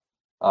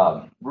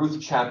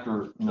Ruth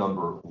chapter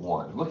number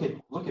 1. Look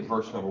at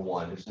verse number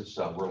 1. This is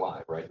we're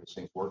live, right? This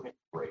thing's working?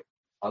 Great.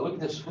 Look at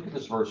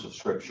this verse of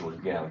scripture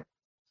again.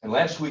 And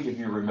last week, if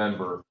you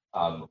remember,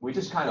 we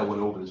just kind of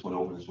went over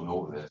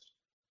this.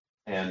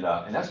 And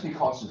that's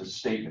because of the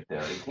statement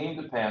there. It came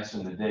to pass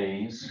in the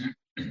days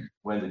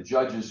when the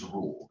judges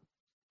ruled,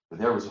 that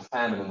there was a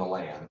famine in the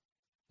land.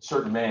 A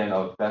certain man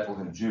of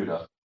Bethlehem,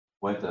 Judah,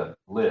 went to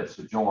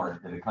sojourn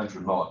in the country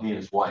of Moab, he and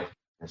his wife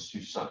and his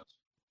 2 sons.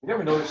 Have you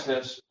ever noticed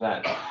this,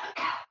 that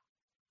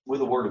with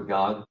the Word of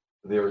God,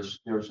 there's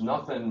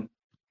nothing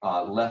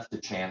left to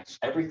chance.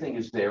 Everything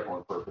is there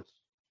on purpose.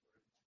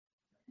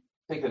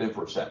 Take that in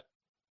for a second.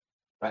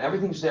 Right?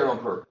 Everything's there on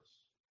purpose.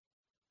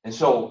 And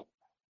so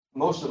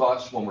most of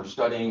us, when we're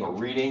studying or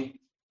reading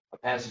a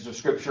passage of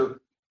Scripture,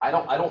 I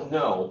don't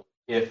know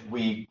if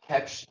we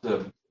catch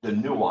the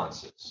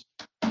nuances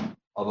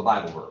of a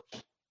Bible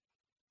verse.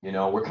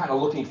 We're kind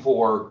of looking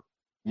for,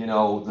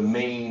 the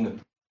main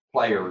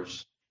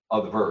players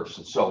of the verse.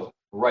 And so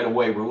right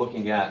away we're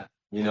looking at,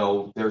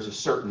 there's a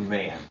certain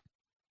man,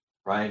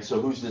 right?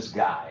 So who's this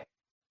guy,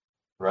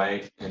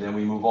 right? And then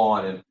we move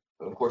on. And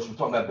of course, we're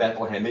talking about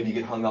Bethlehem. Maybe you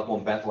get hung up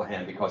on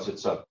Bethlehem because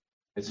it's a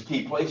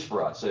key place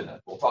for us, isn't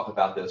it? We'll talk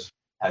about this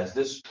as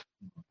this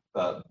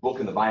book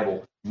in the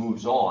Bible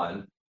moves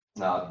on.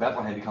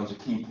 Bethlehem becomes a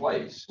key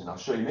place. And I'll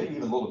show you maybe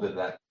even a little bit of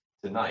that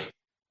tonight.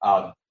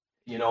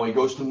 He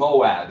goes to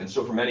Moab. And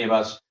so for many of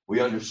us, we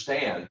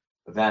understand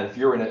that if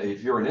you're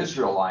an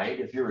Israelite,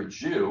 if you're a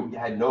Jew, you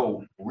had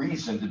no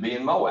reason to be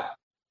in Moab,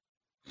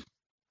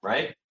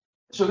 right?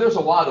 So there's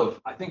a lot.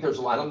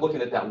 I'm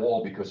looking at that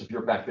wall because if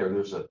you're back there,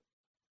 there's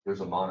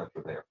a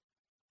monitor there.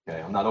 Okay,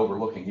 I'm not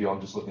overlooking you.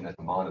 I'm just looking at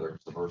the monitor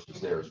because the verse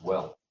is there as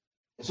well.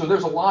 And so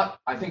there's a lot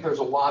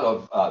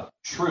of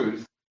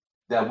truth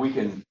that we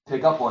can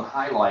pick up on,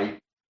 highlight,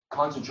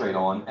 concentrate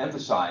on,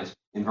 emphasize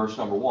in verse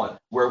number 1,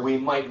 where we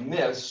might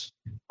miss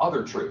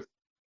other truth.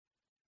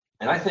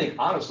 And I think,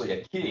 honestly,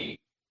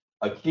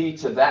 a key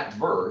to that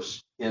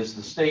verse is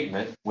the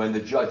statement, when the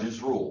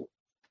judges rule.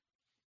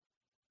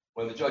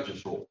 When the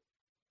judges rule.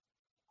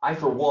 I,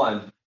 for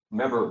one,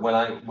 remember when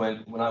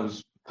I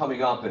was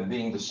coming up and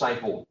being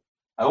discipled,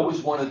 I always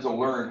wanted to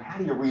learn, how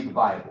do you read the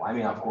Bible? I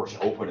mean, of course, you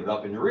open it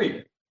up and you read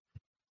it,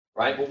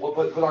 right?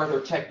 But are there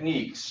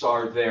techniques?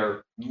 Are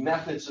there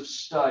methods of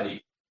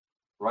study,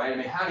 right? I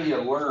mean, how do you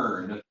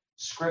learn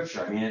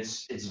Scripture? I mean,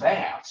 it's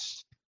vast.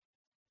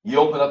 You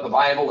open up the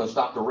Bible, as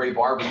Dr. Ray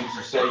Barber used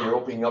to say, you're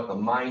opening up the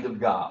mind of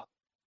God,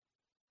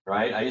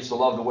 right? I used to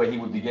love the way he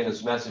would begin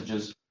his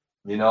messages,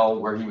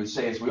 where he would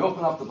say, as we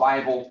open up the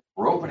Bible,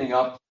 we're opening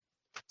up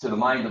to the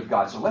mind of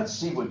God. So let's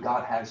see what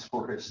God has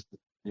for us,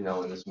 in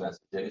this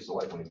message. I used to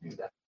like when he do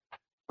that.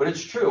 But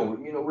it's true,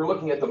 we're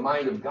looking at the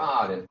mind of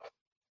God.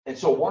 And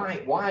so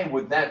why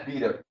would that be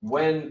there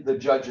when the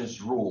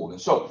judges ruled? And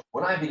so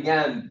when I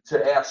began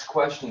to ask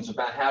questions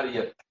about how do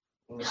you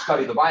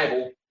study the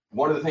Bible,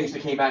 one of the things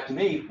that came back to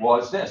me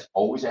was this: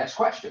 always ask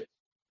questions,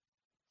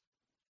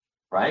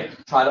 right?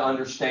 Try to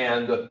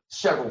understand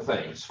several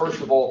things.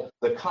 First of all,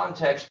 the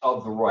context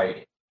of the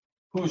writing.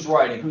 Who's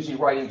writing? Who's he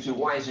writing to?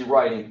 Why is he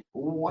writing?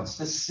 What's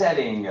the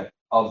setting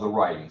of the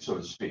writing, so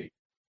to speak?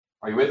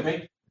 Are you with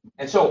me?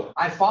 And so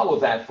I followed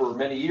that for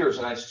many years,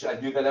 and I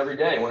do that every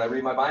day when I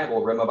read my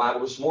Bible. I read my Bible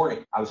this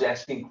morning. I was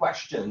asking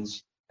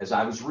questions as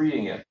I was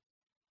reading it.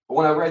 But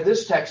when I read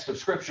this text of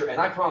Scripture,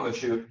 and I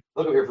promise you,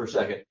 look over here for a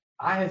second,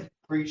 I have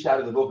preached out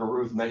of the book of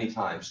Ruth many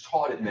times,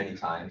 taught it many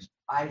times.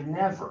 I've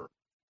never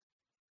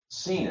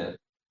seen it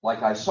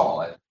like I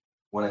saw it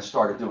when I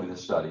started doing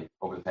this study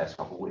over the past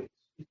couple of weeks.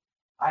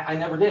 I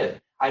never did.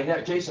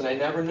 Jason, I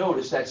never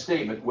noticed that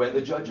statement, when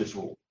the judges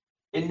ruled.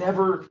 It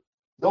never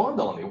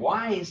dawned on me.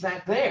 Why is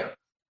that there?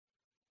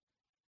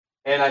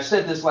 And I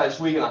said this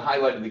last week, and I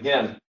highlighted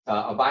again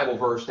a Bible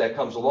verse that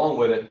comes along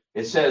with it.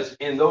 It says,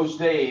 in those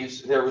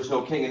days there was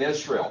no king in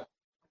Israel,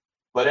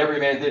 but every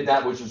man did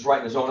that which was right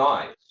in his own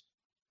eyes.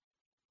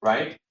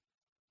 Right?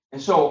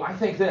 And so I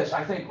think,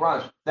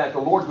 Raj, that the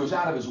Lord goes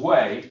out of his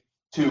way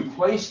to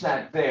place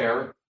that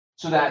there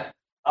so that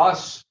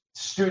us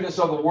students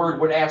of the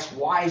Word would ask,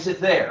 why is it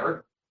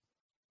there?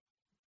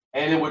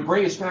 And it would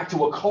bring us back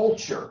to a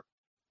culture,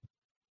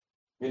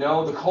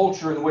 the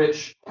culture in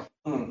which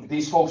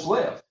these folks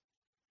live,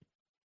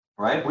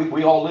 right?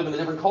 We all live in a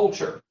different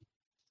culture,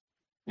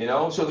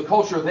 so the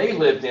culture they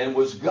lived in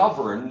was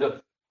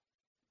governed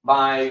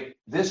by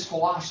this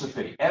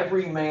philosophy.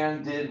 Every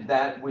man did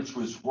that which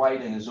was right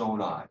in his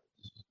own eyes.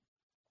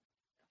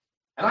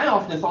 And I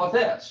often thought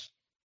this.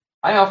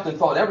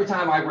 Every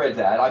time I read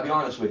that, I'll be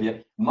honest with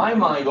you, my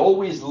mind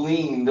always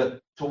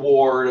leaned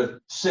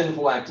toward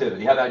sinful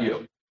activity. How about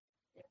you?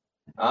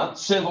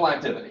 Sinful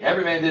activity.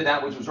 Every man did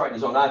that which was right in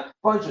his own eyes.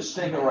 Bunch of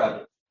stinking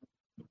rebels.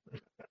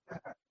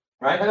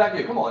 Right? How about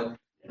you? Come on.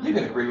 You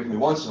can agree with me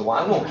once in a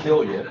while. I won't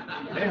kill you.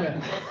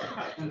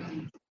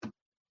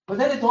 But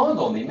then it dawned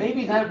on me,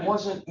 maybe that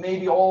wasn't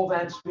all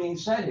that's being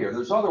said here.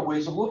 There's other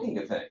ways of looking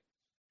at things.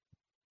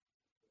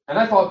 And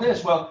I thought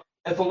this, well,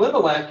 if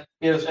Elimelech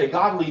is a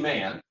godly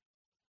man,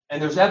 and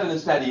there's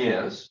evidence that he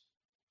is,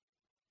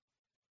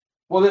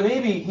 Well, then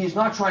maybe he's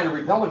not trying to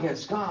rebel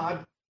against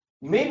God.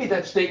 Maybe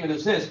that statement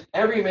is this: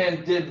 every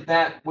man did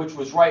that which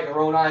was right in their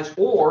own eyes,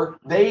 or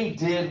they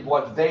did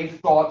what they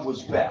thought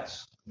was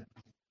best.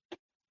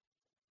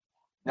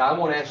 Now, I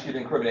won't ask you to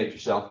incriminate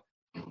yourself,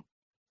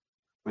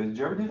 but did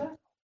you ever do that?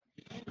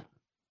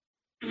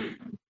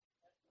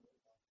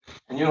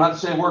 And you don't have to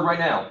say a word right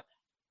now,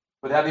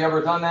 but have you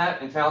ever done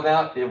that and found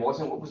out it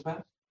wasn't what was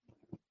best?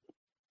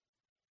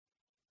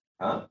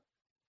 Huh?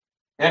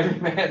 Every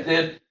man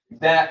did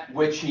that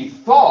which he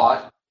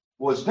thought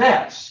was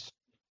best.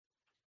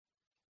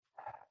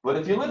 But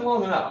if you live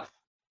long enough,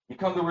 you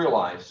come to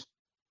realize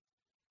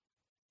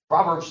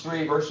Proverbs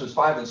 3, verses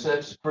 5 and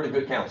 6 is pretty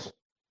good counsel.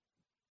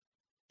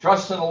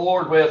 Trust in the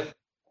Lord with,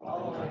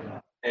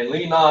 and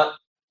lean not.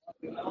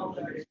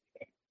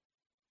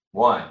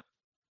 Why?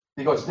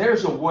 Because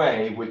there's a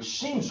way which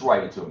seems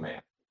right to a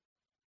man.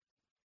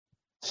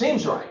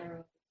 Seems right.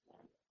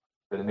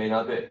 But it may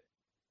not be. It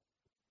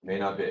may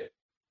not be.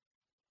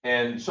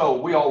 And so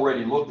we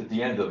already looked at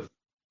the end of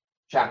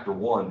chapter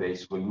 1,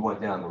 basically. We went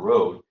down the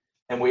road.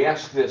 And we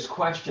asked this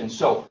question.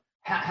 So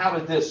how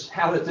did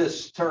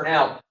this turn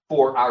out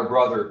for our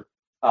brother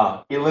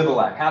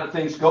Elimelech? How did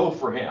things go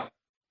for him?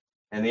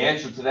 And the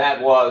answer to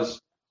that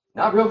was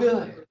not real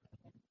good.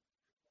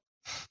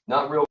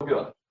 Not real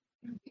good.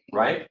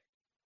 Right?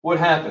 What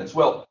happens?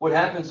 Well, what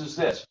happens is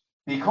this.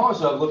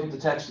 Because of, look at the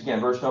text again,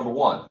 verse number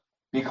 1.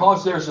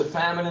 Because there's a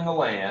famine in the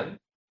land,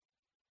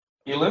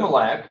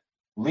 Elimelech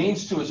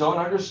leans to his own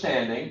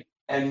understanding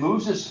and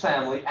moves his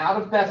family out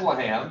of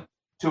Bethlehem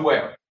to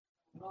where?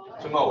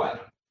 To Moab.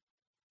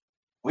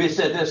 We had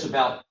said this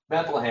about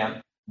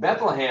Bethlehem.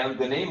 Bethlehem,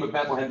 the name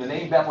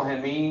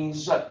Bethlehem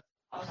means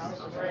House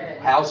of bread.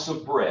 House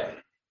of bread.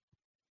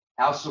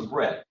 House of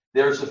bread.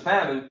 There's a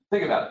famine.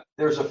 Think about it.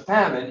 There's a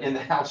famine in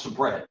the house of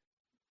bread.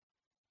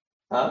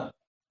 Huh?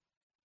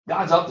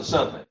 God's up to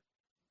something.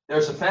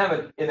 There's a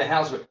famine in the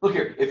house of bread. Look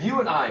here. If you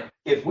and I,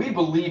 if we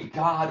believe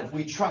God, if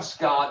we trust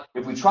God,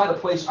 if we try to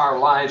place our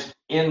lives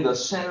in the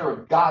center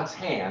of God's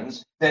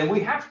hands, then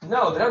we have to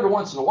know that every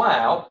once in a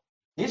while,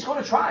 He's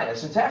going to try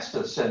us and test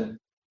us and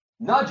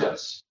nudge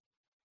us.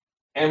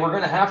 And we're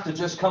going to have to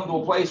just come to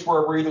a place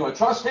where we're either going to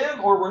trust Him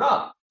or we're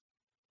not.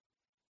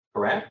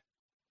 Correct?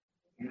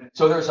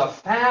 So there's a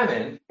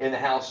famine in the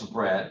house of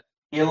bread.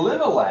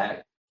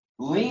 Elimelech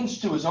leans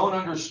to his own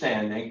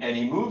understanding and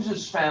he moves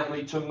his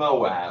family to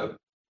Moab.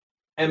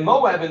 And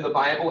Moab in the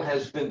Bible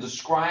has been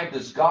described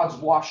as God's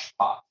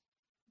washpot.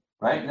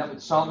 Right? Isn't that what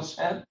the psalmist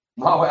said?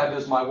 Moab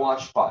is my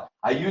washpot.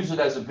 I use it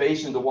as a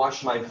basin to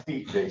wash my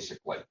feet,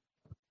 basically.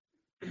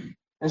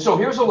 And so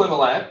here's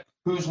Elimelech,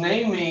 whose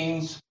name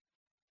means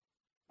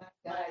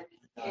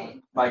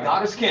my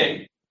God is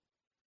king.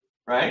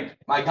 Right?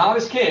 My God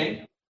is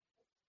king.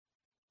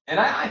 And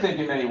I think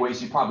in many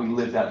ways he probably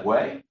lived that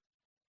way.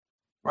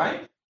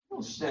 Right? I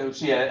don't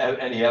see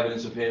any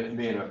evidence of him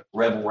being a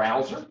rebel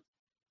rouser.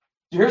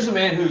 So here's a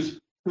man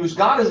whose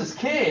God is his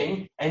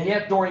king, and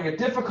yet during a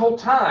difficult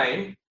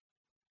time,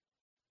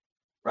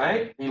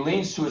 right, he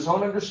leans to his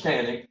own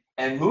understanding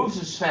and moves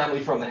his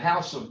family from the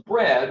house of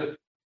bread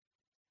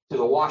to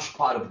the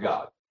washpot of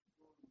God.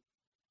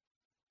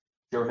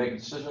 Did you ever make a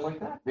decision like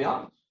that? Be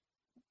honest.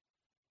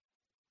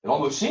 It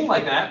almost seemed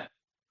like that.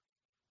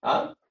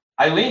 Huh?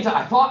 I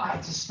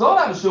just thought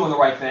I was doing the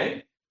right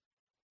thing.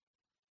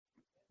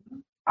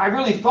 I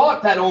really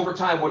thought that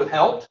overtime would have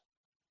helped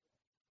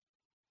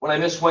when I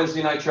missed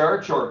Wednesday night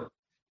church or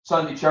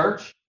Sunday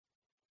church.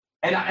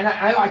 And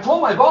I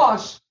told my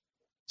boss,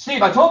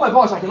 Steve, I told my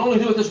boss I can only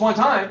do it this one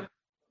time.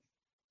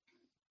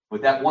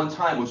 But that one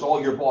time was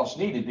all your boss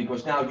needed,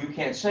 because now you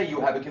can't say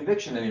you have a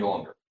conviction any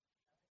longer.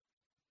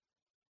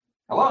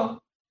 Hello?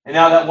 And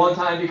now that one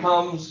time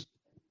becomes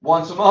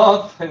once a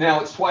month, and now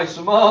it's twice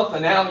a month,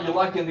 and now you're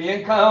liking the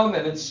income,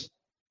 and it's...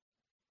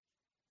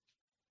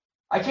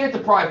 I can't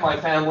deprive my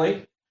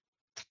family.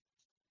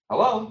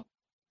 Hello?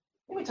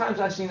 How many times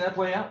I've seen that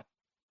play out?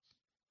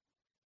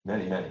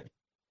 Many, many.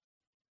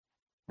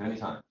 Many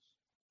times.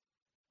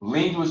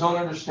 Lean to his own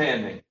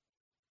understanding.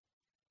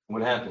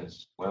 What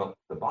happens? Well,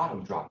 the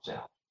bottom drops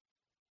out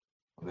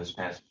of this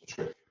passage of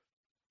Scripture.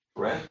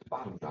 Correct? The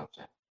bottom drops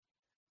out.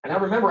 And I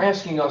remember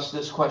asking us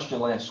this question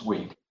last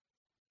week.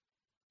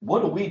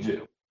 What do we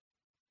do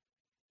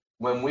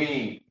when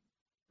we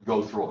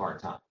go through a hard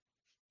time?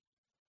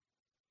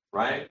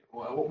 Right?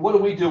 What do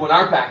we do when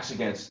our back's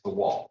against the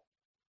wall?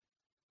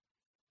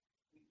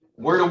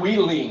 Where do we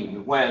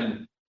lean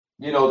when,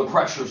 the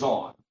pressure's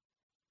on?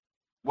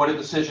 What a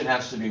decision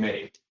has to be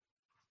made.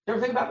 You ever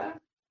think about that?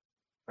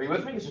 Are you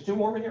with me? Is it too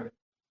warm in here?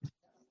 I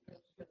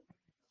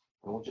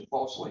don't want you to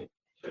fall asleep.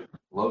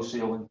 Low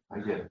ceiling, I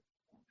get it.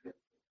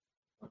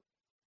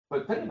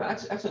 But think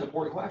about it, that's an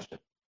important question.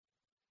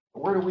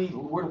 What do we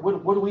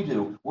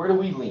do? Where do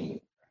we lean?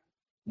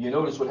 You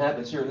notice what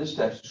happens here in this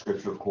text of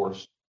Scripture, of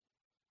course.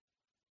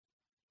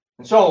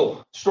 And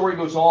so, the story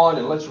goes on,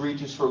 and let's read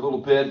just for a little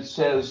bit. It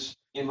says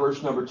in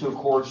verse number 2, of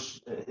course,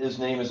 his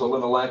name is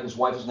Elimelech, his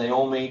wife is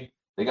Naomi.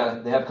 They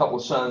have a couple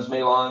of sons,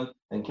 Mahlon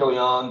and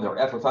Chilion. They're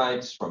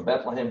Ephrathites from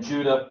Bethlehem,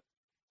 Judah,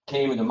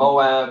 came into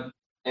Moab.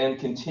 and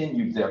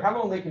continued there. How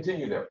long did they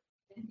continue there?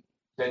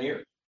 10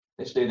 years.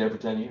 They stayed there for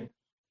 10 years.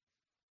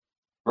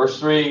 Verse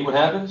 3, what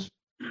happens?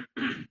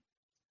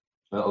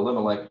 Well,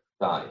 Elimelech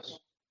dies.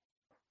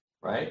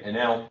 Right? And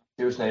now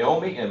here's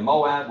Naomi in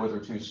Moab with her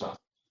 2 sons.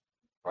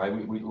 Right?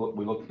 We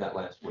looked at that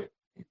last week.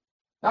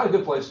 Not a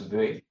good place to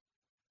be.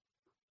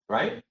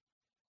 Right?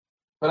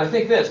 But I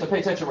think this, now pay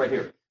attention right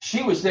here.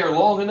 She was there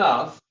long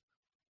enough,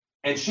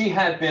 and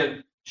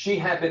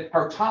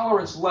her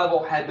tolerance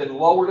level had been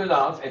lowered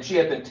enough, and she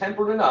had been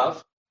tempered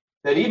enough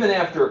that even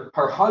after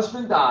her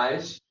husband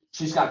dies,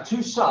 she's got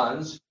 2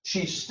 sons,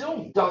 she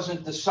still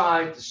doesn't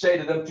decide to say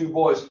to them 2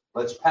 boys,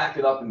 let's pack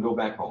it up and go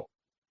back home.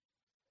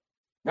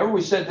 Remember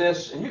we said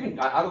this, and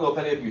I don't know if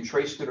any of you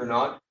traced it or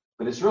not,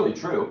 but it's really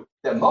true,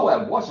 that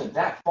Moab wasn't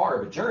that far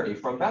of a journey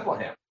from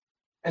Bethlehem.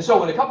 And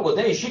so in a couple of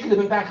days, she could have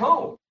been back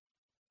home.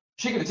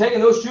 She could have taken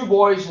those 2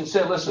 boys and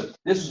said, listen,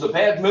 this is a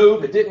bad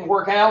move. It didn't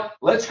work out.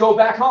 Let's go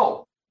back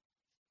home.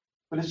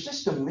 But it's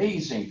just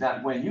amazing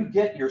that when you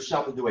get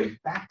yourself into a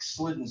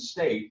backslidden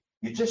state,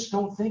 you just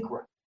don't think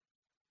right.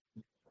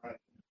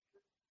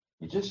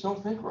 You just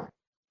don't think right.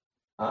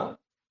 Huh?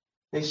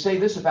 They say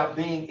this about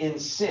being in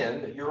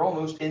sin, that you're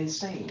almost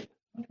insane.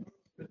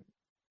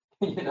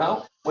 You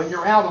know, when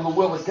you're out of the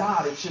will of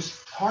God, it's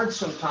just hard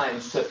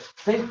sometimes to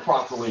think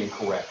properly and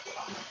correctly.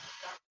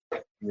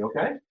 You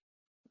okay?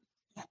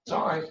 It's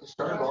all right.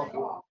 Start it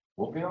off.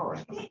 We'll be all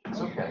right. It's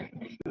okay.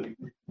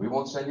 We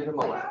won't send you to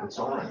Moab. It's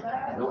all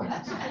right.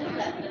 Relax.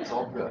 It's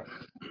all good.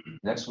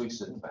 Next week,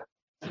 sit in back.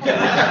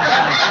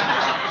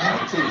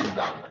 I'm teasing,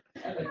 Dominic.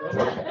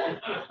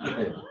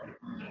 Okay.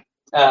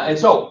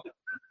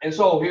 And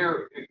so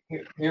here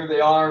they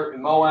are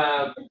in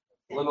Moab,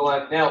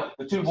 Elimelech. Now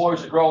the 2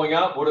 boys are growing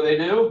up. What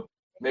do?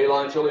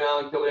 Mahlon,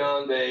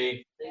 Chilion.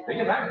 They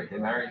get married. They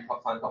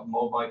find a couple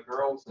Moabite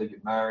girls. They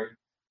get married.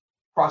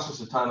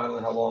 Process of time. I don't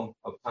know how long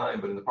of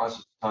time, but in the process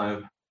of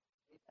time,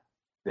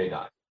 they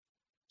die.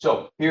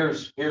 So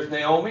here's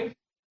Naomi,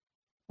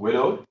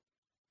 widowed,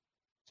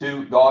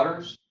 2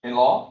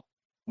 daughters-in-law.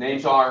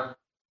 Names are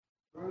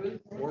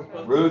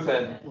Ruth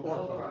and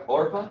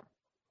Orpah.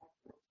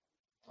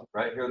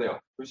 Right, here they are.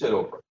 Who said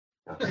Oprah?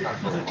 No,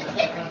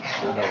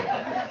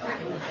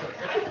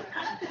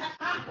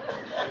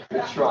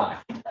 good try.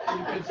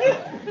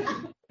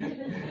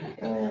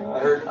 I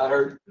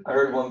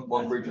heard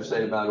one preacher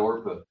say about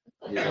Orpah,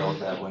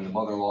 that when the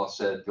mother-in-law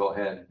said, go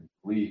ahead and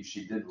leave,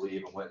 she did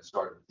leave and went and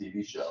started a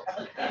TV show.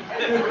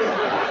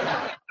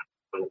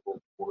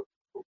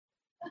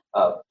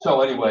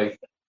 So anyway,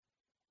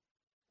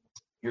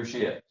 here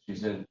she is.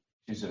 She's in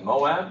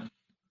Moab,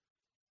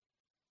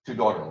 2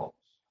 daughter-in-laws.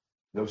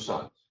 No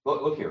sons.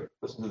 Look here.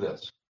 Listen to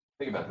this.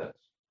 Think about this.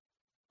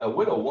 A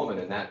widow woman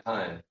in that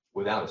time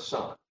without a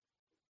son,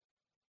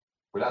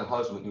 without a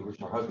husband,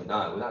 her husband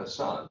died, without a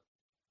son,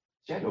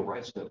 she had no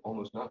rights to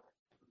almost nothing.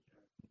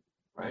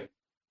 Right?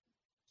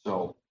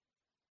 So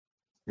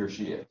here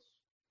she is.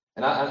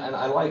 And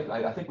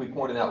I think we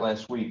pointed out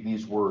last week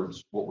these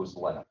words, what was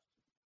left.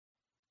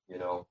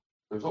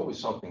 There's always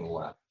something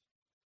left.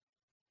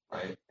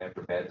 Right?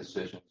 After bad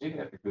decisions, even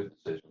after good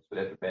decisions, but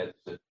after bad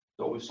decisions,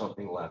 there's always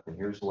something left. And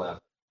here's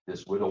left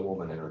this widow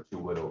woman and her 2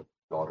 widow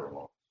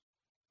daughter-in-laws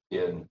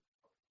in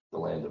the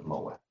land of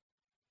Moab.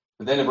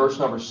 But then in verse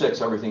number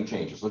 6, everything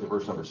changes. Look at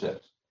verse number 6.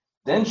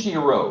 Then she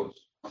arose,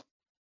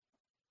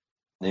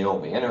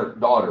 Naomi, and her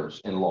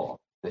daughters-in-law,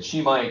 that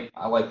she might,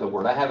 I like the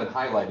word, I have it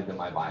highlighted in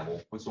my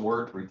Bible. What's the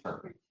word?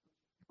 Return.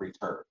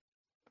 Return.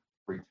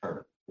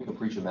 Return. You can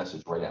preach a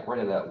message right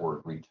at that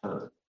word,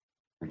 return.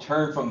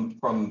 Return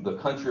from the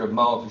country of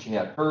Moab, for she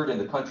had heard in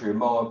the country of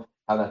Moab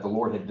how that the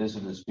Lord had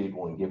visited his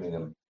people and giving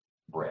them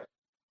bread.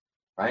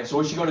 Right? So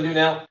what's she going to do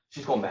now?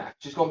 She's going back.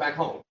 She's going back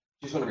home.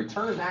 She's going to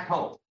return back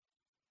home.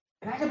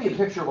 And that could be a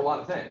picture of a lot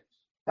of things.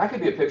 That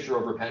could be a picture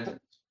of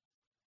repentance.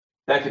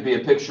 That could be a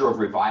picture of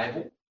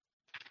revival.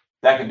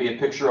 That could be a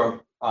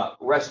picture of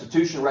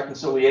restitution,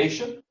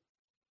 reconciliation.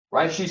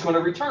 Right? She's going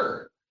to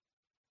return.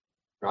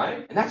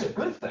 Right? And that's a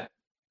good thing.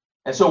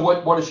 And so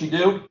what does she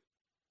do?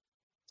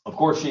 Of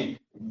course, she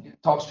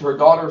talks to her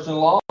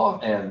daughters-in-law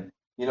and,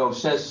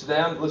 says to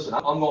them, listen,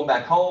 I'm going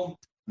back home.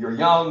 You're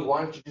young.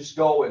 Why don't you just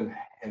go and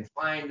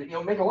find,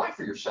 make a life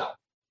for yourself.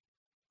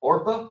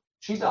 Orpah,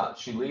 she does.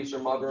 She leaves her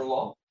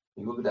mother-in-law.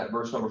 You look at that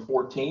verse number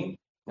 14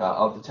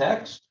 of the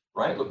text,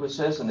 right? Look what it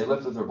says. And they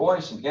lifted their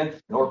voice. And again,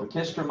 and Orpah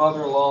kissed her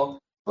mother-in-law.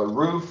 But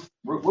Ruth,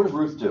 what did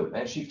Ruth do?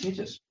 Man, she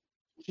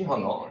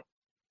hung on.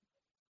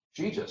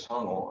 She just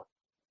hung on.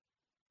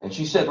 And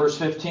she said, verse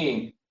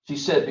 15, she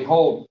said,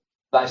 behold,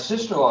 thy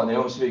sister-in-law,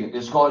 Naomi speaking,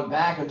 is gone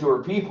back into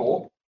her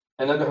people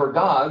and unto her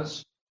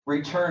gods.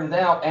 Return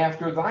thou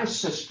after thy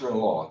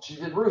sister-in-law. She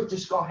said, Ruth,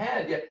 just go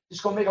ahead.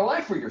 Just go make a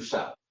life for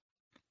yourself.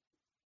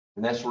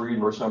 And that's where we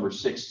read verse number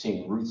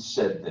 16. Ruth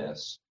said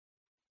this.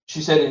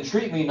 She said,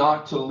 entreat me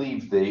not to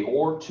leave thee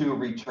or to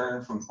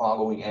return from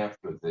following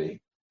after thee.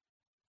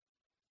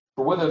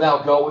 For whither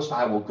thou goest,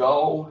 I will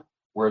go.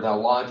 Where thou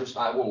lodgest,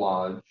 I will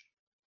lodge.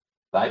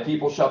 Thy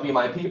people shall be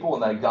my people,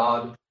 and thy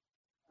God,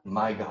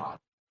 my God.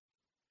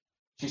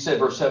 She said,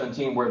 verse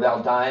 17, where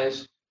thou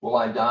diest, will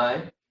I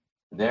die,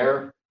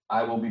 there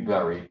I will be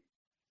buried.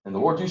 And the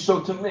Lord do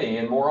so to me,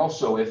 and more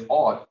also, if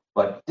aught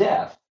but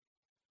death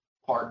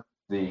part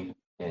thee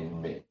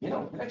and me. You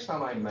know, next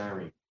time I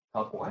marry a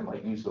couple, I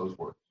might use those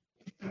words.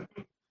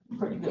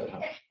 Pretty good,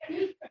 huh?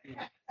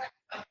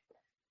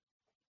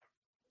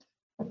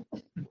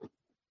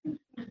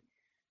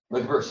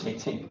 Look at verse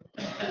 18.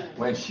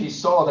 When she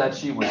saw that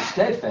she was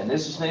steadfast,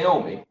 this is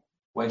Naomi,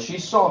 when she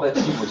saw that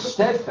she was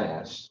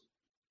steadfast,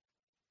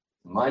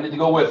 minded to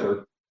go with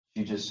her,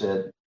 she just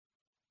said,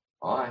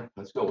 all right,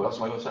 let's go. What else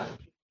am I going to say?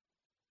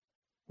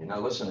 You're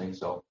not listening,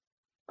 so,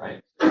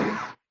 right?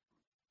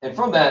 And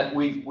from that,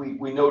 we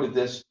noted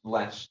this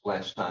last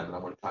time, and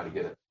I'm going to try to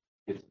get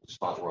to the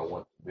spot where I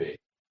want to be.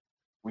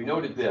 We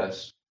noted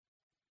this.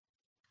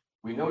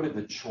 We noted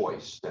the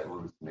choice that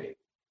Ruth made.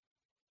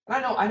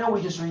 And I know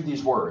we just read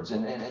these words,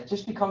 and it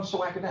just becomes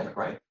so academic,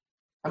 right?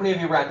 How many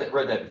of you read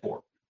that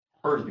before?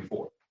 Heard it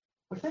before?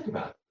 But think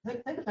about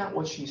it. Think about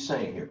what she's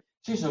saying here.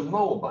 She's a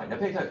Moabite. Now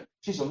pay attention.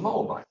 She's a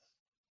Moabite.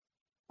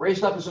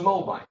 Raised up as a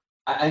Moabite.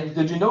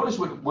 Did you notice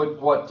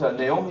what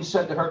Naomi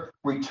said to her?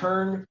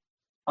 Return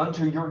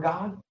unto your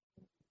God?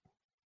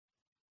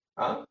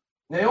 Huh?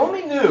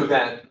 Naomi knew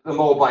that the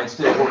Moabites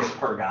didn't worship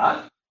her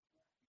God.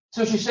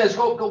 So she says,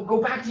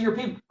 go back to your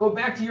people, go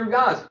back to your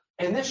gods.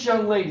 And this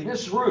young lady,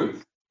 this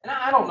Ruth, and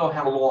I don't know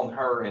how long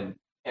her and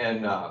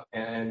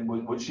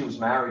when she was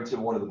married to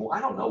one of the boys,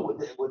 I don't know what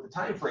the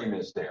time frame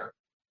is there.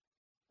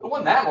 It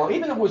wasn't that long.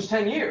 Even if it was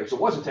 10 years, it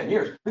wasn't 10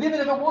 years. But even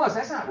if it was,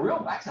 that's not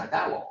real. That's not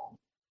that long.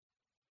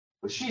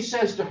 But she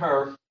says to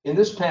her in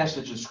this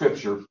passage of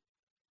Scripture,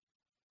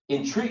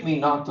 entreat me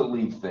not to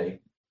leave thee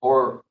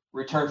or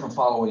return from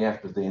following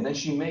after thee. And then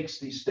she makes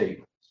these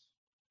statements.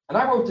 And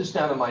I wrote this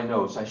down in my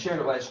notes. I shared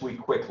it last week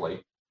quickly,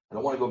 and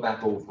I want to go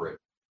back over it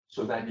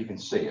so that you can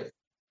see it.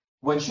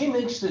 When she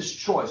makes this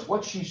choice,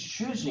 what she's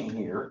choosing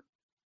here,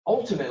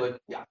 ultimately,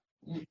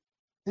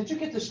 did you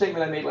get the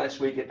statement I made last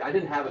week? I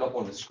didn't have it up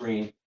on the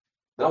screen,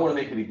 but I want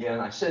to make it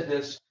again. I said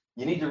this,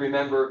 you need to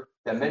remember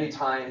that many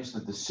times the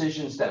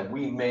decisions that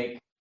we make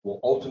will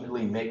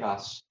ultimately make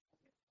us.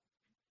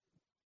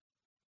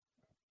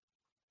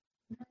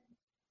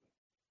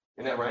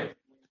 Isn't that right?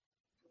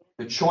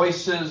 The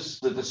choices,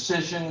 the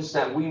decisions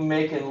that we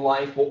make in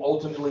life will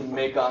ultimately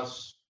make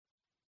us.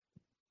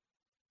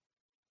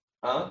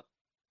 Huh?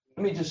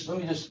 Let me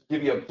just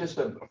give you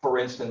for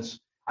instance.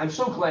 I'm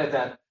so glad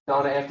that,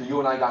 Donna, after you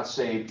and I got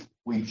saved,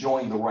 we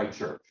joined the right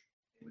church.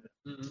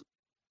 Mm-hmm.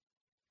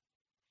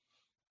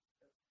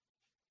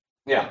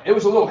 Yeah, it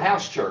was a little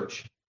house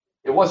church.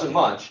 It wasn't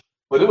much,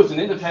 but it was an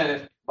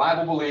independent,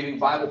 Bible-believing,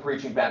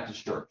 Bible-preaching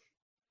Baptist church.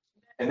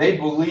 And they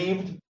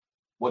believed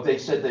what they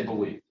said they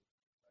believed.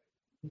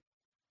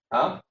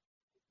 Huh?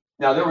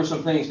 Now, there were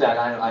some things that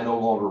I no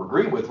longer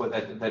agree with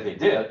that they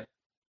did,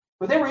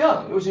 but they were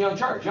young. It was a young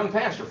church, young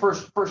pastor,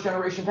 first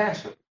generation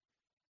pastor.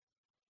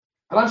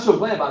 But I'm so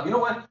glad about it. You know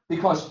what?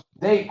 Because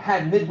they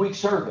had midweek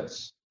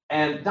service.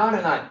 And Don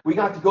and I, we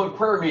got to go to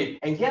prayer meeting.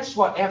 And guess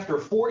what? After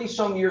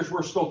 40-some years,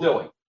 we're still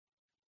doing.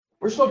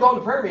 We're still going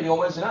to prayer meeting on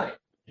Wednesday night.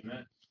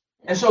 Amen.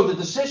 And so the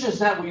decisions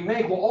that we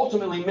make will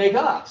ultimately make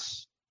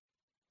us.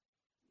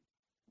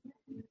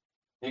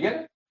 You get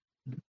it?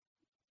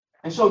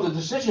 And so the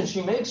decision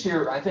she makes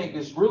here, I think,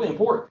 is really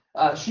important.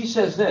 She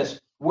says this,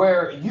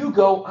 where you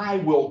go, I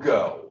will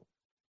go.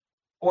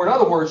 Or in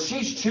other words,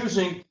 she's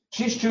choosing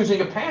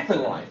a path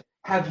in life.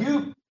 Have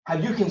you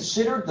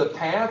considered the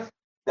path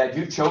that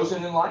you've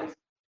chosen in life?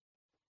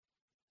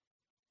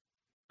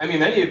 I mean,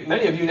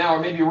 many of you now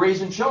are maybe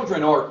raising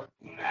children or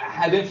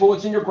have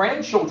influence in your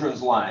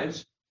grandchildren's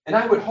lives. And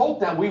I would hope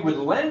that we would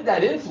lend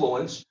that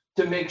influence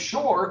to make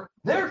sure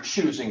they're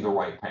choosing the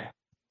right path.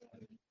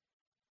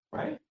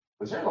 Right?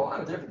 Because there's a lot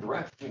of different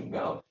directions you can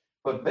go.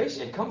 But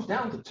basically, it comes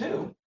down to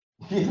two.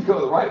 You either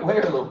go the right way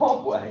or the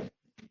wrong way.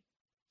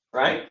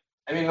 Right?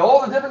 I mean,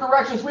 all the different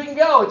directions we can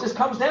go, it just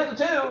comes down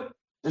to two.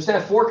 Just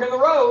that fork in the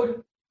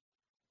road.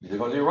 You're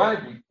going to do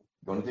right, you're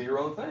going to do your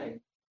own thing.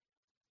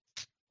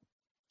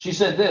 She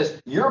said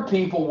this, your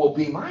people will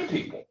be my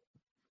people.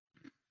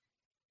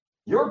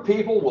 Your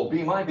people will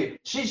be my people.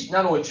 She's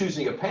not only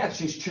choosing a path,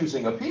 she's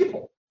choosing a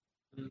people.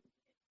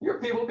 Your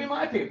people will be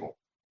my people.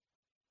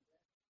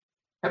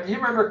 Do you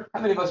remember how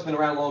many of us have been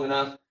around long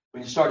enough?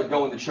 When you started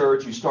going to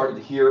church, you started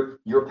to hear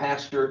your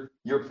pastor,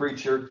 your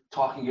preacher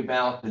talking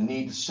about the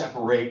need to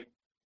separate.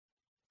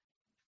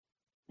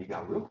 You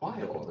got real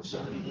quiet all of a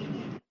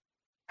sudden.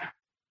 You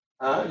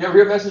ever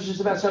hear messages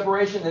about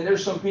separation? And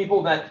there's some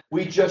people that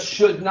we just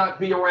should not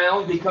be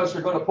around because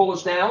they're going to pull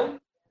us down.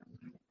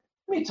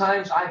 How many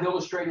times I've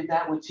illustrated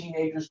that with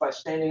teenagers by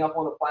standing up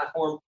on the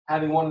platform,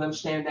 having one of them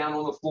stand down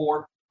on the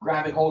floor,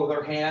 grabbing hold of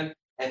their hand,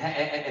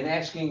 and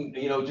asking,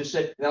 just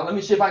say, now let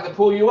me see if I can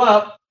pull you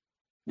up.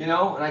 And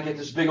I get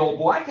this big old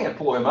boy, I can't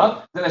pull him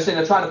up. Then I say,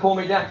 they're trying to pull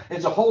me down.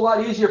 It's a whole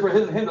lot easier for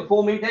him to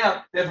pull me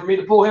down than for me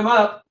to pull him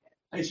up.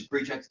 I used to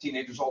preach that to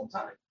teenagers all the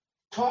time,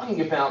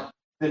 talking about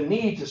the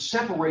need to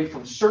separate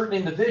from certain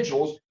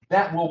individuals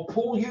that will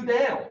pull you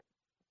down.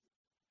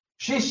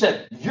 She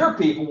said, your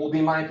people will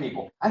be my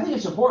people. I think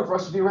it's important for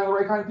us to be around the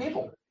right kind of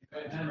people.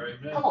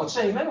 Come on,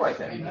 say amen right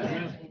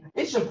there.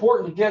 It's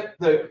important to get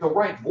the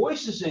right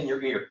voices in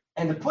your ear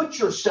and to put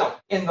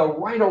yourself in the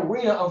right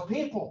arena of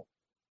people.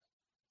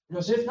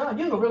 Because if not,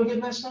 you're going to really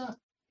get messed up.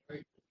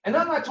 And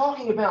I'm not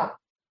talking about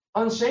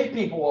unsaved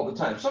people all the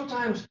time.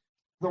 Sometimes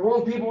the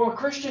wrong people are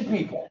Christian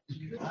people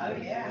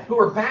who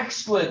are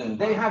backslidden.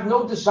 They have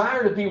no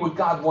desire to be what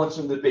God wants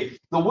them to be.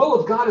 The will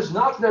of God is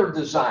not their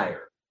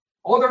desire.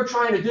 All they're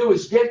trying to do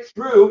is get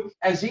through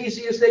as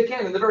easy as they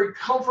can in the very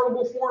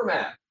comfortable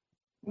format.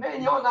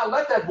 Man, you ought not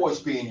let that voice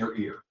be in your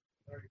ear.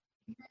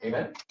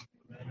 Amen?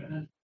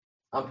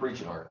 I'm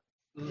preaching, aren't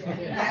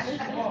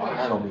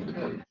I? I don't mean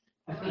to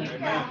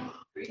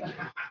preach.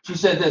 She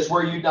said this,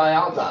 where you die,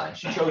 I'll die.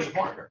 She chose a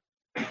partner.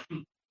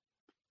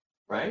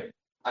 Right?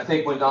 I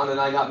think when Don and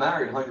I got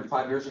married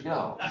 105 years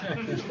ago,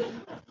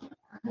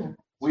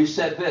 we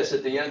said this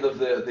at the end of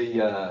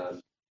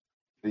the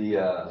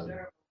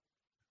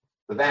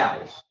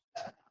vows,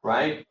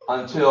 right?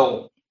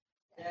 Until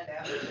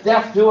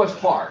death do us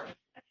part.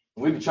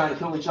 We've been trying to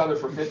kill each other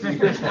for 50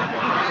 years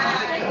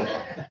now.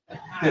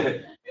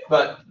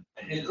 But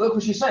look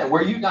what she's saying.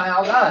 Where you die,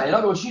 I'll die. In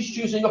other words, she's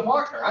choosing a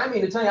partner. I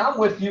mean to tell you, I'm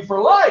with you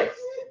for life.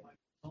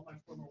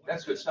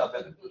 That's good stuff,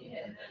 isn't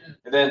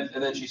it?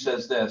 And then she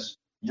says this,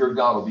 your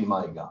God will be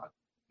my God.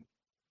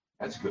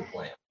 That's a good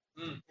plan.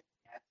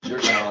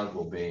 Your God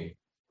will be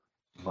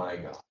my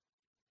God.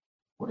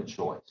 What a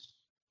choice.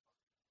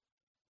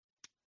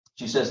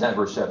 She says that in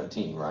verse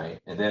 17, right?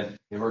 And then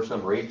in verse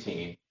number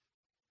 18,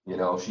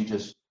 she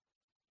just,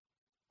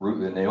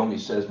 Ruth and Naomi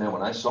says, man,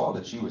 when I saw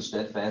that she was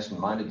steadfast and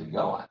minded to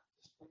go,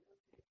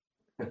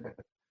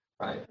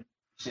 right?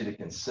 See the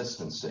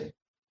consistency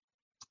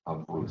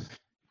of Ruth.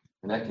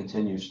 And that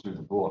continues through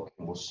the book.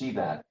 And we'll see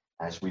that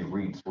as we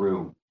read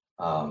through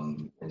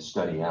and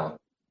study out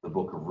the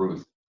book of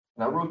Ruth.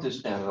 And I wrote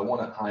this down, and I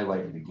want to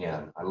highlight it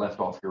again. I left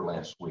off here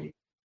last week.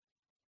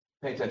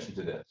 Pay attention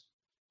to this.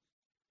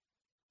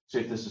 See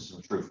if this is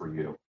true for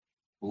you.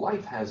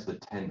 Life has the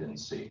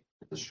tendency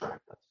to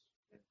distract us.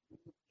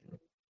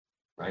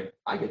 Right?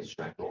 I get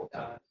distracted all the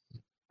time.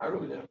 I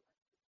really do.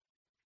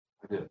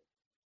 I do.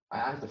 I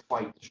have to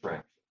fight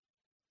distraction.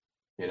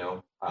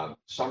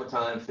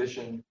 Summertime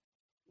fishing,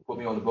 put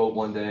me on the boat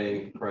one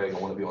day, Craig, I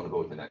want to be on the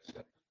boat the next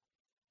day.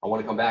 I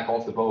want to come back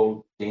off the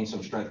boat, gain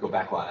some strength, go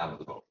back out of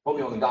the boat. Put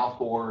me on the golf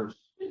course,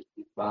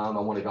 I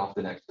want to golf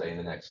the next day and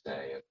the next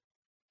day.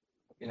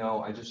 And,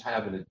 I just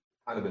have kind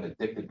of an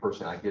addicted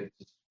person. I can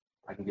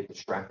get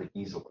distracted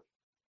easily.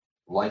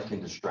 Life can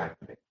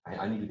distract me.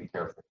 I need to be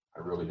careful. I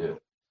really do.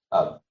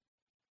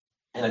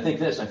 And I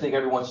think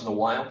every once in a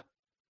while,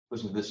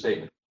 listen to this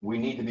statement. We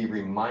need to be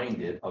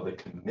reminded of the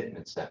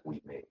commitments that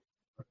we made.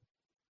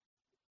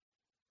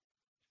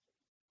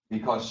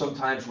 Because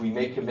sometimes we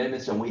make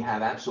commitments and we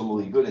have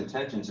absolutely good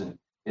intentions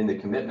in the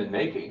commitment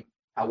making.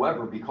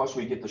 However, because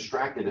we get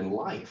distracted in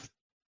life,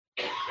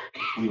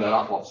 we let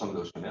off some of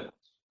those commitments.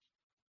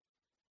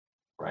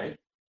 Right?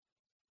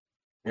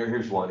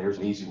 Here's one. Here's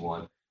an easy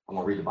one. I'm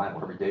going to read the Bible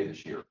every day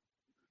this year.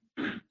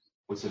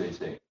 What's today's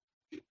date?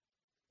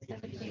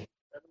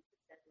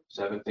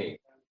 17.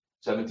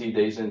 17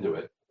 days into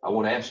it. I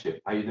want to ask you,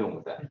 how you doing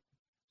with that?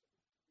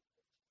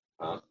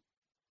 I'm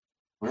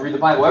going to read the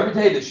Bible every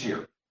day this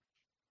year.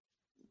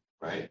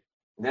 Right?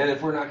 And then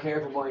if we're not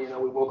careful,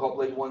 we woke up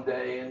late one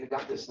day and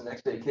got this the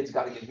next day. Kids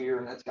got to get here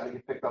and that's got to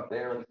get picked up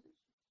there. And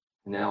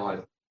now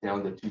I'm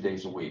down to 2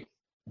 days a week.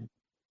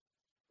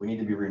 We need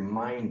to be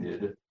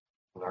reminded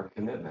of our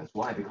commitments.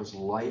 Why? Because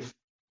life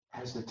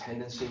has the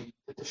tendency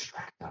to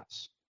distract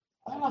us.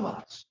 All of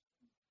us.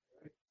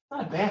 It's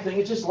not a bad thing.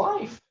 It's just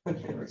life.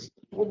 It's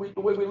the way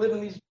we live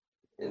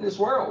in this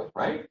world,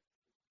 right?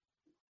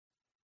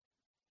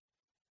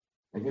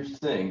 And here's the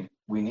thing.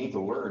 We need to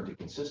learn to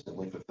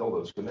consistently fulfill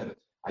those commitments.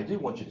 I do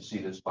want you to see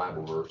this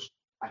Bible verse.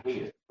 I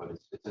hate it, but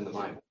it's in the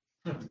Bible.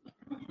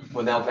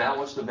 When thou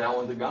vowest a vow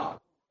unto God,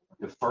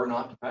 defer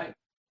not to pay.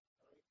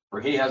 For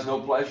he has no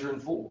pleasure in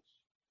fools.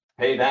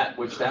 Pay that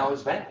which thou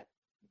hast vowed.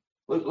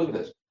 Look at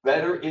this.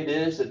 Better it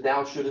is that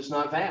thou shouldest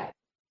not vow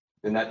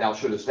than that thou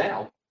shouldest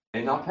vow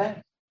and not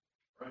pay.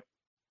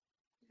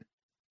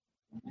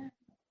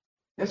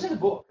 That's in the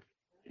book.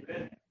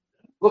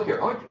 Look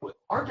here,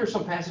 aren't there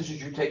some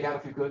passages you take out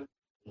if you could?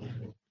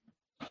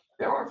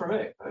 There are for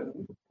me.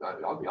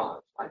 I'll be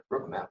honest. I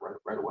broke them out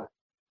right away.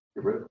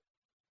 Get rid of them.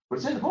 But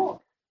it's in the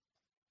book.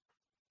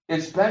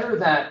 It's better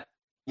that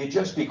you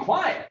just be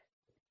quiet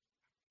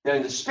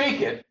than to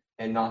speak it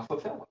and not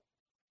fulfill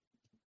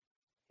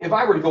it. If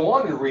I were to go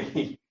on and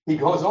read, he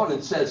goes on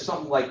and says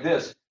something like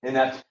this in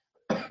that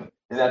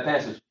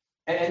passage.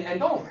 And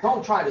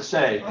don't try to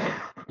say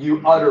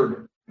you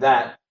uttered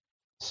that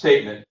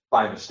statement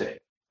by mistake.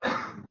 Did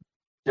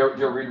you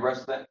ever read the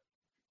rest of that?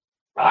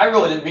 I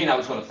really didn't mean I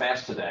was going to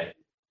fast today.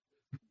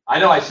 I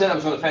know I said I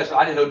was going to fast, but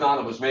I didn't know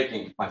Donna was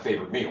making my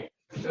favorite meal.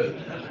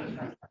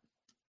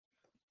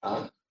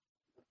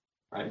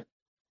 Right?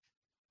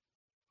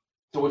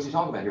 So what's he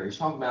talking about here? He's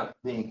talking about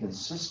being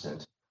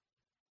consistent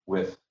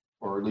with,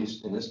 or at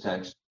least in this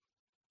text,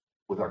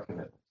 with our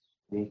commitments.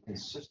 Being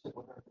consistent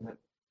with our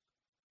commitments.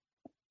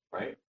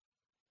 Right?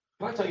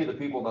 Can I tell you the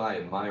people that I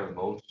admire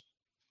most?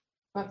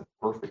 Not the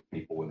perfect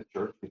people in the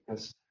church,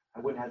 because I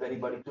wouldn't have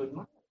anybody to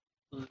admire.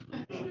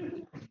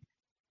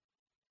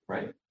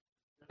 Right?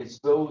 It's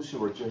those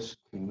who are just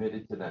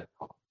committed to that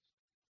cause.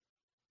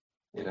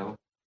 You know,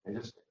 and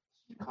just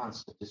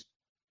constant, just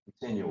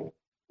continual.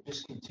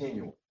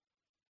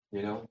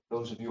 You know,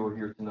 those of you who are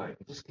here tonight,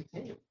 just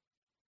continue.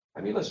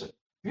 I mean, listen, if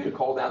you'd have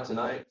called out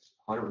tonight, it's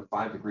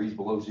 105 degrees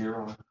below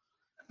zero,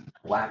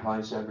 black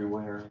ice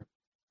everywhere,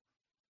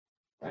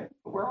 right?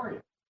 But where are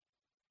you?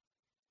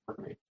 For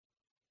me,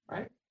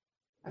 right?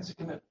 That's a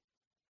commitment.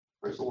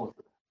 Praise the Lord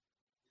for that.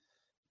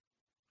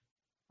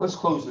 Let's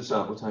close this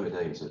out. What time of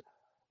day is it?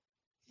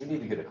 We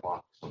need to get a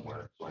clock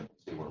somewhere so I can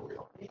see where we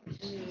are.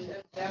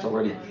 It's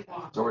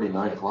already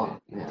 9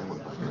 o'clock. Man,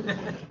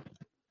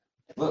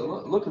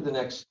 look at the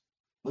next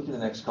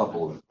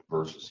couple of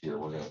verses here.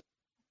 We're going to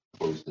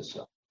close this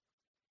up.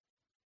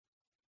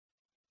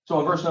 So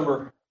in verse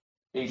number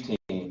 18,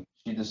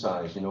 she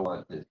decides, you know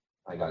what,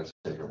 I got to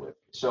sit here with.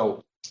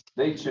 So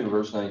they too,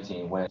 verse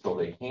 19, went until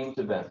they came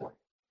to Bethlehem.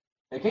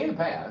 It came to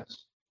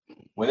pass,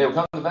 when they were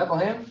coming to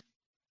Bethlehem,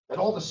 that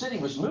all the city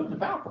was moved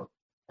about them.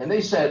 And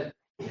they said,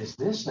 is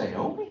this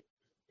Naomi?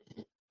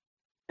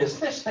 Is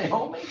this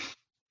Naomi?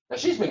 Now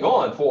she's been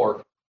gone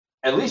for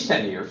at least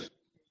 10 years,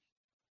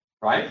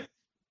 right?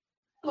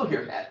 Look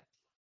here,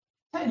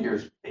 10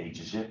 years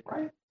ages you,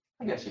 right?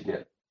 I guess you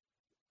get.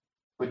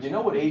 But you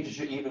know what ages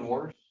you even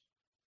worse?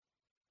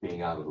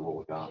 Being out of the will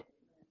of God.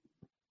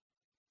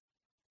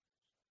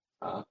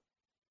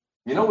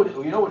 You know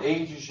what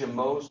ages you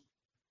most?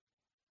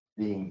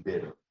 Being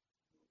bitter.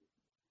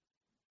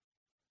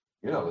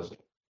 You know, listen.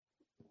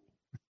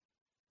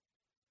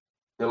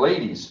 The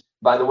ladies,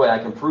 by the way, I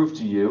can prove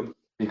to you,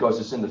 because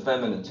it's in the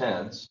feminine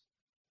tense,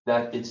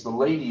 that it's the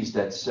ladies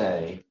that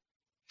say,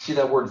 see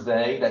that word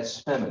they?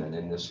 That's feminine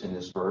in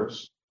this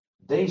verse.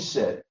 They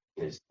said,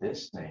 is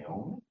this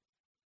Naomi?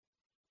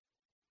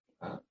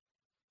 Huh?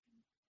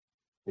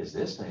 Is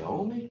this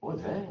Naomi or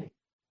they?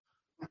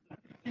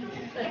 They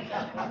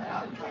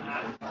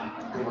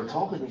were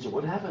talking, they said,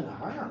 what happened to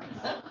her?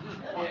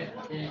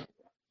 And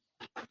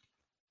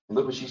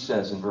look what she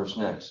says in verse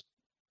next.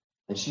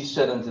 And she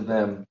said unto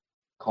them,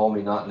 call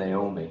me not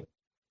Naomi,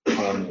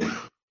 call me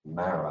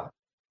Mara,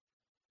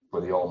 for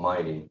the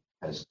Almighty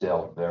has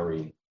dealt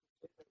very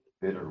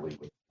bitterly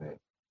with me.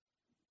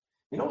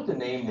 You know what the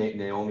name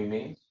Naomi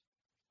means?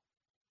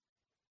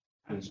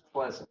 It means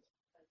pleasant.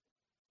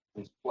 It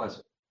means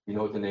pleasant. You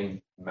know what the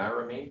name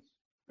Mara means?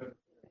 It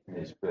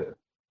means bitter.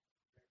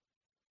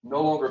 No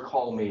longer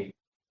call me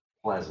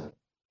pleasant.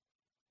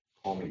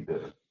 Call me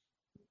bitter.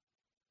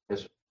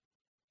 Yes, sir.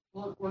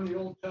 Well, in the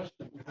Old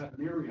Testament, we have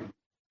Miriam.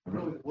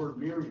 Really, the word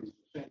Miriam is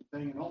the same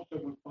thing. And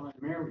also we find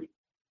Mary.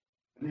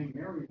 The name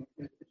Mary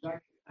is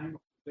actually an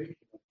anglicization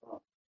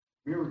of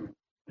Miriam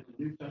in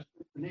the New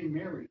Testament. The name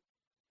Mary.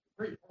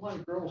 A lot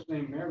of girls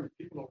named Mary.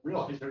 People don't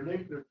realize their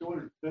name, their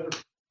daughter's better.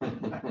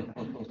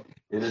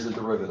 It is a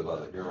derivative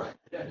of it. You're right.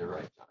 Yeah, you're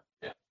right, John.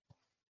 Yeah.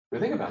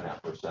 But think about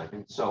that for a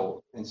second.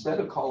 So instead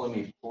of calling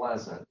me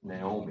pleasant,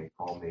 Naomi,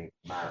 call me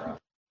Mara,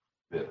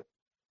 bitter.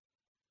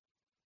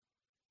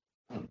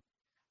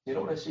 You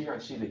know what I see here? I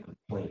see the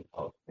complaint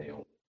of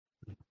Naomi.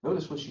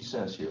 Notice what she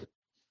says here.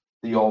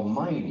 The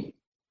Almighty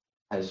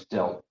has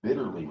dealt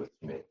bitterly with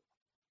me.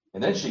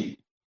 And then she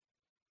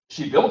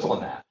built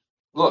on that.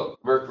 Look,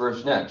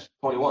 verse next,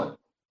 21.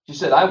 She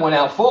said, I went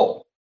out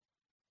full,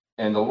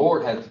 and the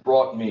Lord hath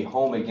brought me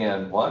home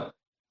again, what?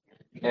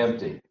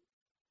 Empty.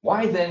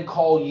 Why then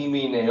call ye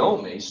me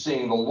Naomi,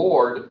 seeing the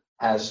Lord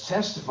has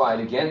testified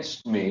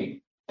against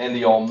me, and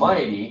the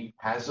Almighty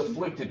has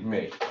afflicted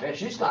me? Man,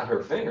 she's got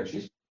her finger.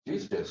 She's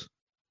just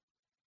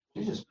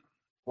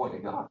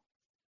pointing at God.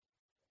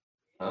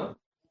 Huh?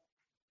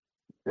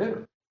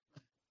 Bitter.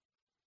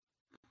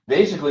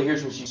 Basically,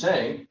 here's what she's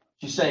saying.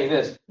 She's saying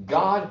this: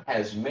 God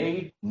has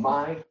made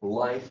my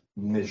life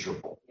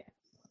miserable.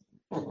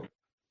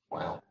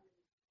 Wow.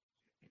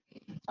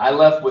 I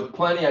left with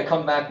plenty, I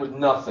come back with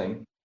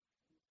nothing.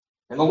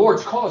 And the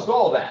Lord's caused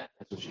all that.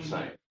 That's what she's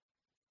saying.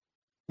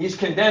 He's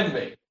condemned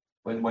me.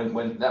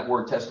 When that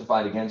word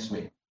testified against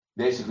me,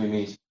 basically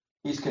means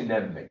he's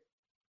condemned me.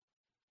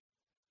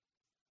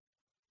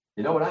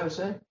 You know what I would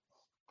say?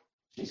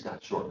 She's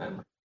got short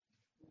memory.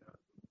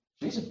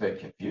 She's a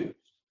bit confused.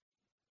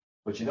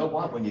 But you know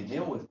what? When you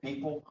deal with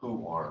people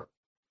who are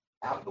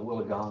out of the will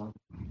of God,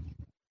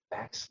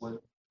 backslid,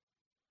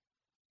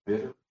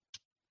 bitter.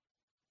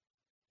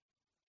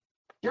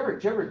 Do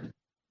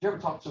you ever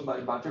talk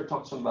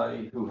to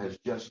somebody who has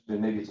just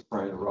been, maybe it's a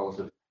friend or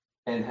relative,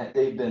 and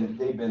they've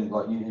been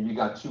like, you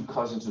got two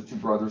cousins or two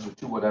brothers or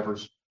two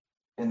whatevers,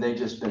 and they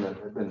just been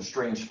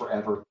estranged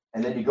forever,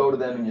 and then you go to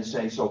them and you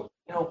say, so,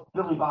 you know,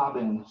 Billy Bob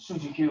and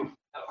Susie Q,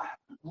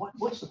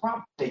 what's the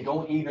problem? They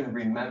don't even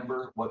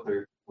remember what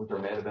they're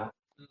mad about.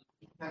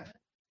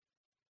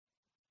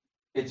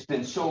 It's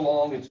been so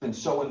long, it's been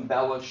so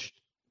embellished.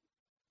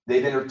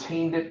 They've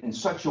entertained it in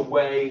such a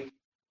way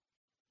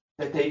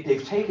that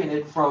they've taken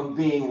it from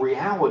being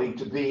reality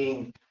to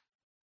being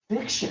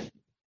fiction.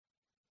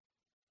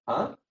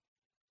 Huh?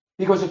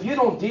 Because if you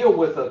don't deal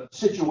with a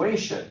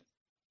situation,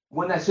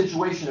 when that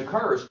situation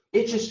occurs,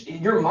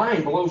 your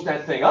mind blows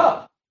that thing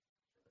up.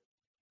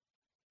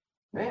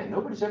 Man,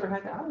 nobody's ever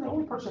had that. I'm the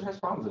only person that has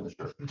problems in this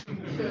church.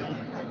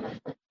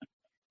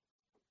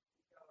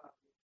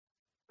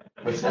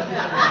 What's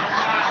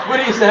that? What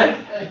do you say?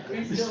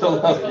 You still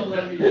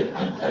love me.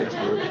 Thanks,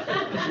 Ruth.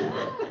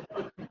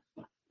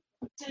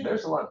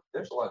 There's a lot of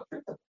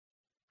truth in it.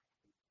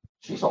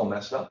 She's all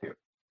messed up here.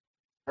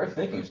 Her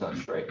thinking's not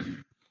straight.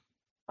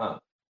 Huh.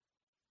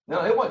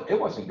 No, it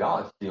wasn't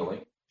God's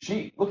dealing.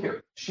 Look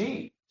here,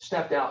 she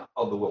stepped out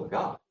of the will of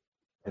God.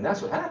 And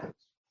that's what happens.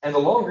 And the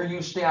longer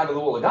you stay out of the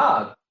will of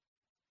God,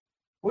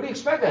 what do you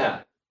expect to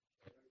happen?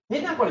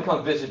 He's not going to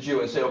come visit you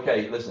and say,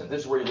 okay, listen,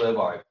 this is where you live.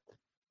 All right,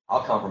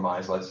 I'll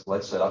compromise.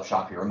 Let's set up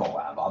shop here in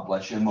Moab. I'll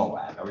bless you in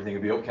Moab. Everything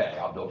will be okay.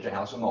 I'll build your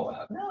house in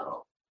Moab.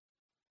 No,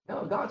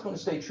 God's going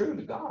to stay true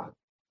to God,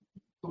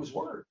 to his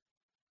word.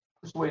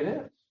 That's the way it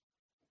is.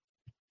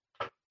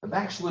 A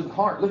backslidden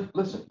heart,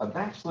 listen, a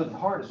backslidden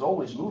heart is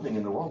always moving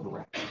in the wrong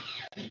direction.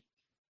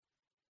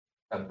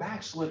 A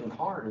backslidden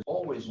heart is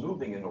always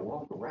moving in the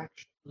wrong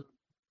direction.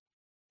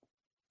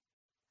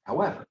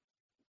 However,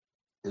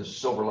 there's a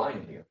silver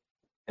lining here.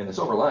 And the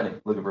silver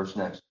lining, look at verse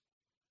next.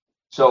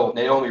 So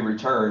Naomi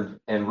returned,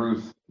 and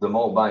Ruth the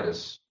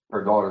Moabitess,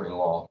 her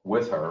daughter-in-law,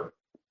 with her,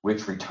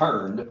 which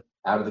returned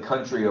out of the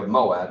country of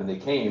Moab, and they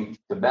came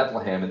to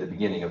Bethlehem in the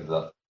beginning of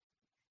the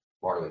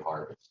barley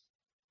harvest.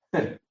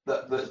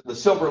 The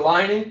silver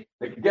lining,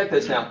 get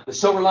this now, the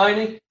silver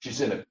lining, she's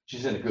in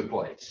a good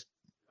place.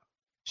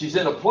 She's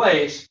in a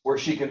place where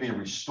she can be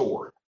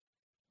restored.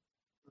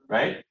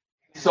 Right?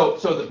 So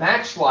the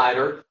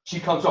backslider, she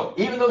comes up,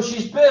 even though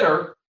she's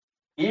bitter,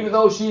 even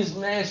though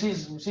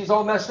she's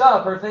all messed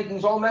up, her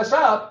thinking's all messed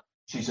up,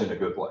 she's in a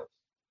good place.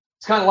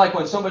 It's kind of like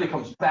when somebody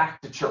comes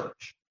back to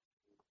church.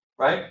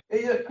 Right?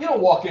 You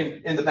don't walk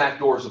in the back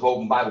doors of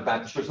Open Bible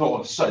Baptist Church and all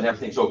of a sudden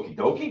everything's okie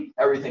dokie,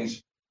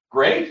 everything's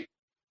great.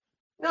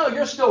 No,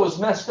 you're still as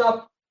messed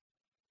up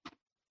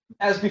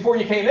as before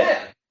you came in.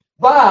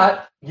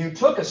 But you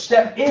took a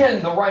step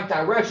in the right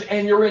direction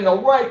and you're in the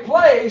right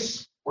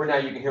place where now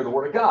you can hear the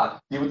word of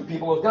God. Be with the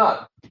people of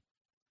God.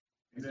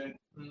 Amen.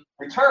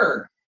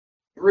 Return.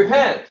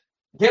 Repent.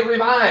 Get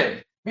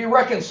revived. Be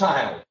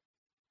reconciled.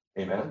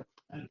 Amen.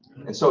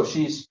 And so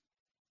she's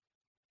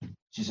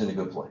in a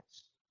good place.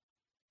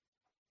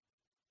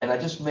 And I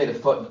just made a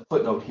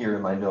footnote here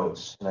in my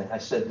notes. And I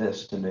said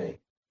this to me.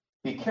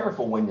 Be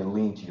careful when you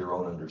lean to your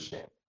own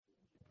understanding.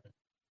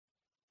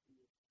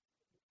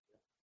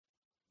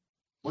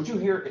 Would you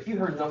hear, if you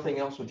heard nothing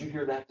else, would you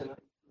hear that tonight?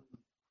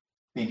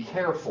 Be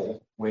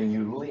careful when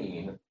you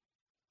lean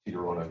to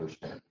your own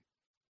understanding.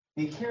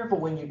 Be careful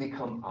when you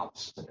become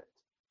obstinate.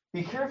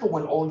 Be careful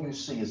when all you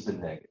see is the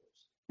negatives.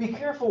 Be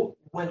careful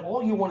when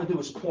all you want to do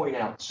is point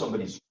out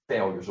somebody's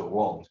failures or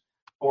wrongs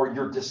or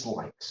your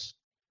dislikes.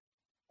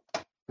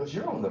 Because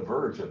you're on the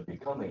verge of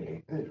becoming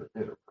a bitter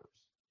person.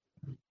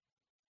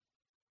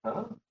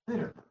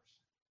 Bitter person.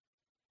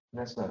 And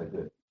that's not a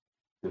good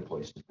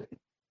place to be.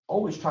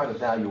 Always try to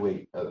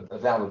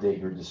validate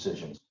your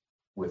decisions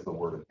with the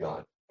Word of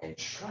God and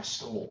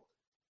trust the Lord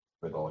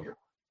with all your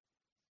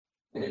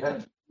heart.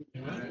 Amen.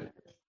 Amen.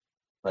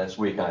 Last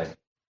week, I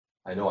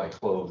know I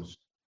closed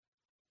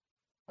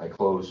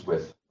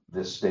with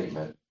this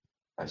statement.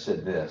 I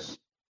said this: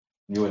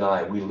 you and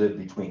I, we live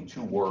between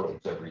two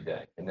worlds every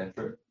day. Isn't that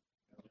true?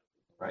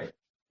 Right?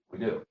 We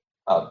do.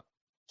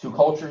 Two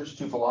cultures,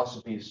 two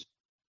philosophies,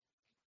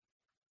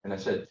 and I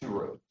said two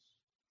roads.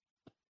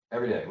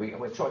 Every day. We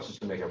have choices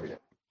to make every day.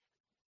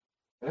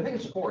 And I think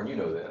it's important, you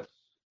know this.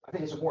 I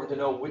think it's important to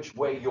know which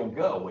way you'll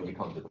go when you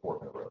come to the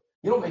fork in the road.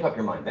 You don't make up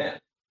your mind then.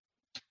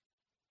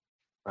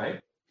 Right?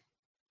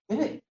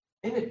 Isn't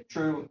it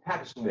true? It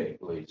happens to me,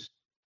 at least.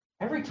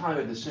 Every time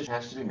a decision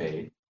has to be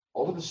made,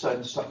 all of a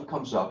sudden something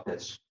comes up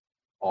that's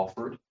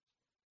offered.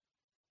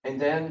 And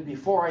then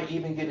before I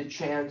even get a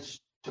chance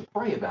to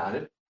pray about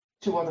it,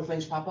 two other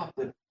things pop up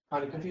that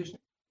kind of confuse me.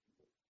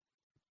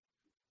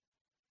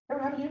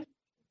 Ever happened to you?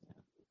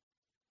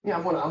 Yeah,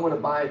 I'm going to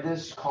buy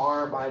this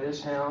car, buy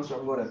this house,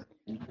 or I'm going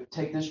to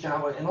take this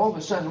job, and all of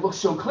a sudden it looks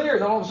so clear.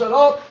 And then all of a sudden,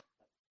 oh,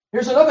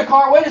 here's another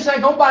car. Wait a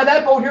second, don't buy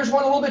that boat. Here's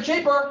one a little bit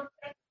cheaper.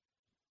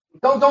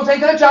 Don't take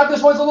that job.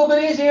 This one's a little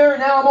bit easier.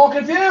 Now I'm all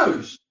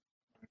confused.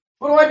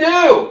 What do I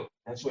do?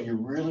 That's when you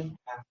really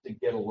have to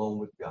get alone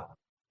with God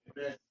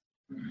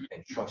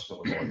and trust Him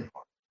with all your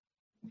heart.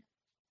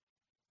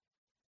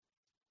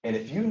 And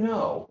if you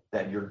know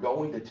that you're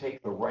going to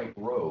take the right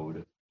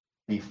road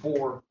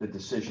before the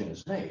decision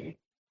is made,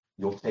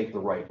 you'll take the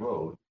right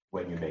road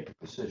when you make a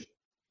decision.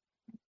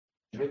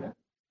 Did you get that?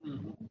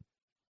 Mm-hmm.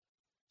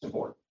 It's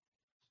important.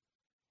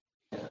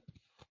 Yeah.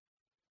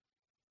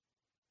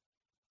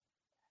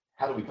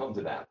 How do we come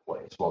to that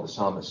place? Well, the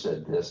psalmist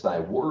said this: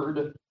 thy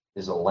word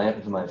is a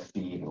lamp to my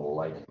feet and a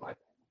light in my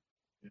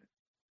path.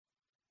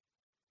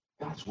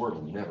 God's word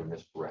will never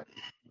misdirect.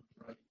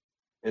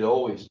 It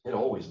always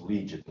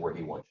leads you to where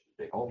He wants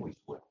you to be. Always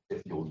will,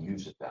 if you'll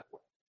use it that way.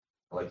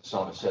 Like the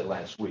psalmist said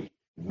last week,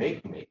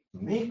 make me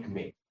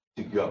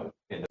to go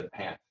in the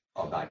path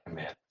of thy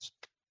commandments,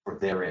 for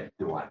therein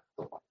do I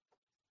delight.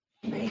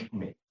 Make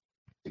me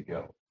to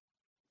go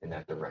in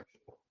that direction.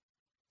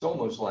 It's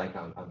almost like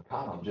I'm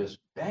just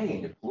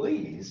begging you,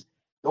 please,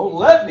 don't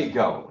let me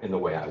go in the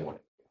way I want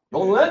to go.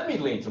 Don't let me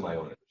lean to my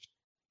own understanding.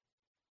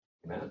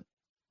 Amen.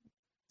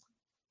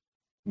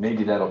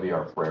 Maybe that'll be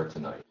our prayer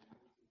tonight,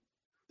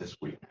 this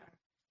week.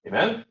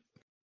 Amen.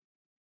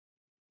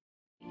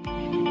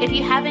 If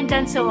you haven't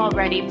done so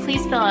already,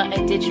 please fill out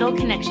a digital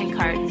connection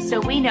card so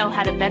we know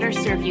how to better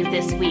serve you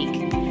this week.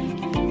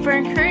 For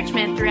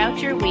encouragement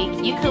throughout your week,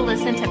 you can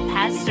listen to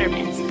past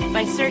sermons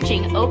by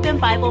searching Open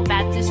Bible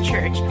Baptist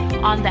Church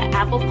on the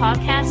Apple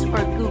Podcast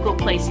or Google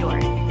Play Store.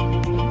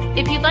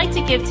 If you'd like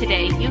to give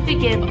today, you could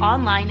give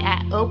online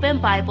at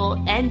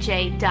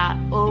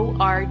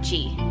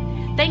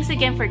openbiblenj.org. Thanks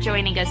again for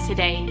joining us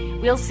today.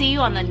 We'll see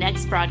you on the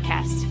next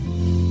broadcast.